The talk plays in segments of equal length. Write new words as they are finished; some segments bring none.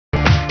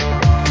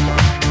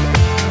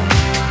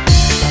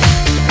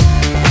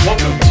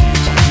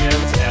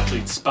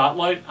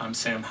Spotlight. I'm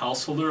Sam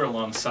Householder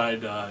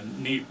alongside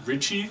Nate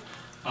Ritchie.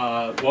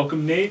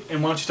 Welcome, Nate,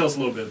 and why don't you tell us a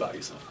little bit about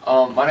yourself?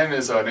 My name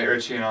is Nate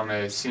Ritchie, and I'm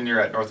a senior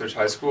at Northridge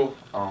High School.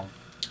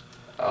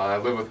 I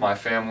live with my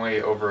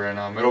family over in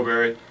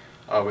Middlebury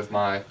with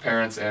my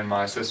parents and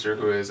my sister,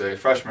 who is a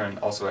freshman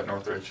also at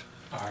Northridge.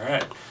 All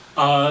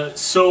right.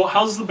 So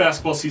how's the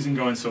basketball season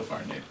going so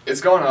far, Nate? It's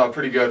going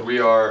pretty good. We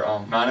are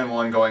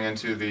 9-1 going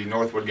into the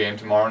Northwood game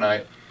tomorrow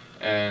night,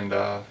 and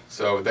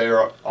so they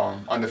are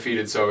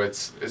undefeated. So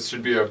it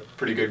should be a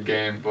pretty good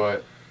game.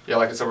 But yeah,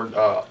 like I said, we're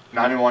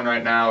 9-1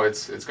 right now.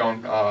 It's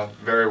going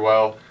very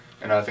well,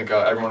 and I think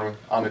everyone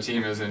on the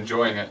team is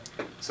enjoying it.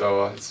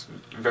 So it's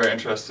very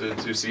interested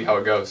to see how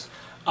it goes.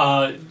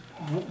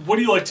 What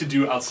do you like to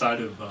do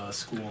outside of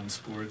school and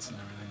sports and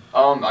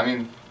everything? I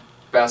mean,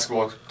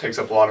 basketball takes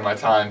up a lot of my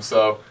time,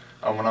 so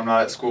when I'm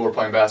not at school or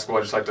playing basketball,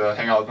 I just like to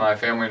hang out with my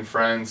family and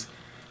friends,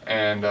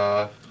 and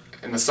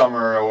in the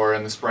summer or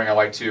in the spring I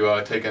like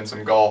to take in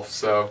some golf,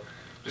 so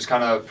just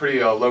kind of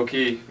pretty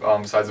low-key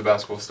besides the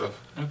basketball stuff.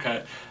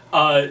 Okay.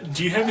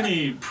 Do you have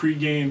any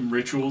pre-game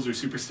rituals or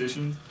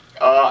superstitions?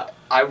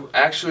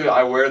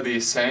 I wear the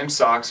same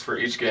socks for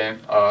each game.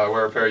 I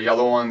wear a pair of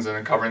yellow ones, and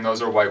then covering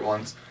those are white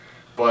ones.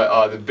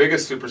 But the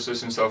biggest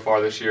superstition so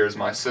far this year is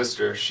my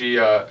sister. She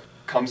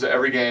comes to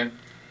every game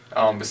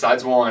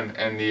besides one,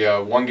 and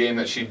the one game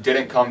that she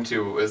didn't come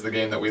to is the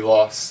game that we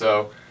lost.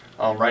 So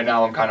right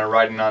now I'm kind of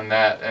riding on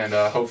that, and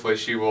hopefully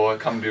she will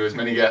come to as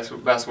many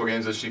basketball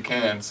games as she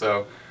can.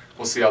 So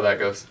we'll see how that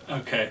goes.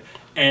 Okay.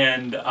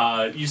 And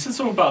you said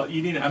something about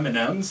eating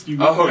M&Ms. Do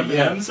you eat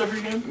M&Ms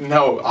every game?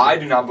 No, I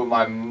do not, but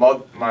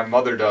my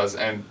mother does,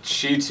 and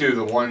she too.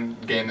 The one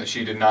game that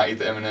she did not eat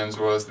the M&Ms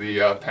was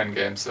the Penn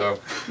game. So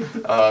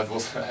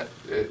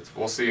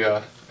we'll see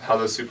how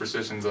those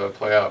superstitions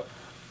play out.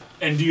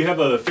 And do you have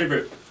a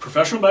favorite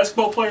professional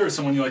basketball player or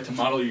someone you like to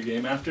model your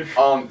game after?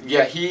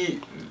 Yeah, he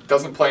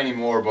doesn't play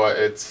anymore, but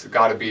it's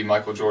got to be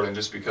Michael Jordan,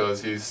 just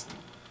because he's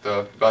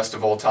the best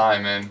of all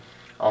time, and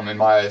in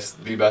my eyes,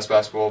 the best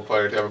basketball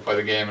player to ever play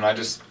the game. And I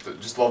just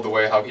love the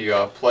way how he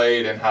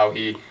played and how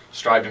he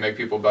strived to make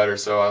people better.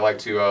 So I like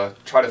to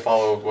try to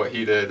follow what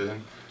he did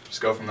and just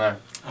go from there.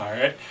 All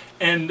right.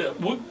 And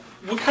what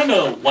kind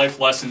of life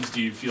lessons do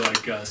you feel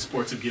like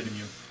sports have given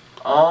you?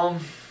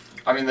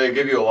 I mean, they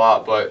give you a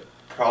lot, but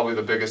probably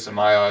the biggest in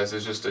my eyes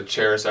is just to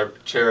cherish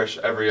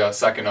every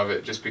second of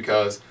it, just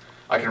because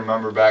I can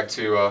remember back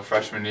to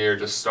freshman year,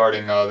 just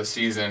starting the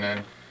season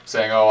and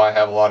saying, oh, I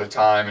have a lot of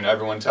time, and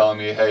everyone telling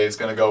me, hey, it's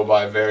going to go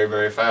by very,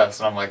 very fast.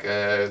 And I'm like,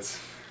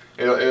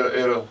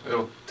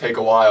 it'll take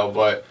a while.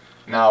 But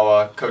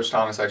now Coach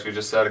Thomas actually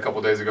just said a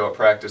couple days ago at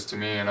practice to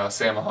me and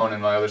Sam Mahone,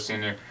 my other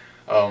senior,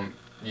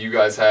 you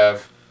guys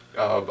have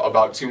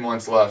about 2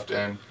 months left,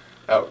 and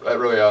that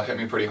really hit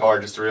me pretty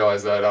hard, just to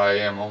realize that I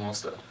am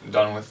almost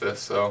done with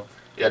this. So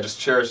yeah, just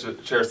cherish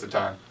the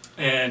time.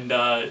 And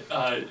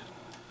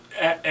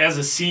as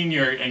a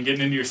senior and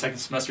getting into your second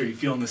semester, are you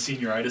feeling the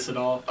senioritis at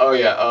all? Oh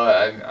yeah,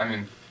 I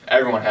mean,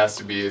 everyone has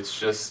to be.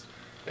 It's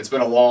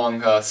been a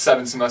long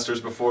 7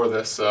 semesters before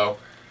this, so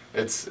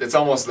it's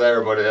almost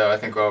there. But I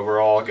think we're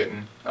all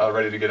getting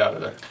ready to get out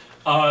of there.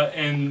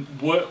 And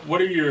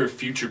what are your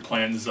future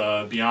plans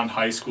beyond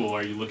high school?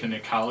 Are you looking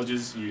at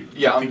colleges? You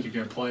think you're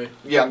going to play?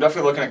 Yeah, I'm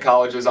definitely looking at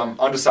colleges. I'm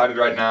undecided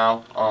right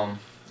now.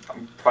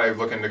 I'm probably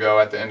looking to go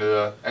at the end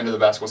of the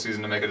basketball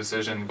season to make a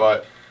decision,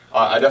 but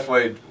I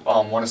definitely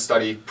want to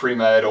study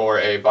pre-med or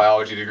a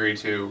biology degree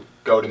to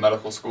go to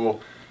medical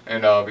school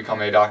and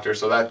become a doctor.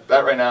 So that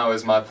right now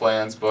is my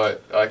plans,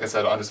 but like I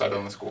said, undecided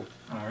on the school.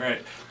 All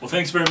right. Well,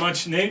 thanks very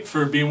much, Nate,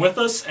 for being with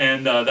us,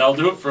 and that'll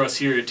do it for us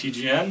here at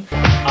TGN.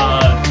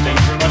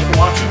 Thanks very much for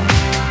watching.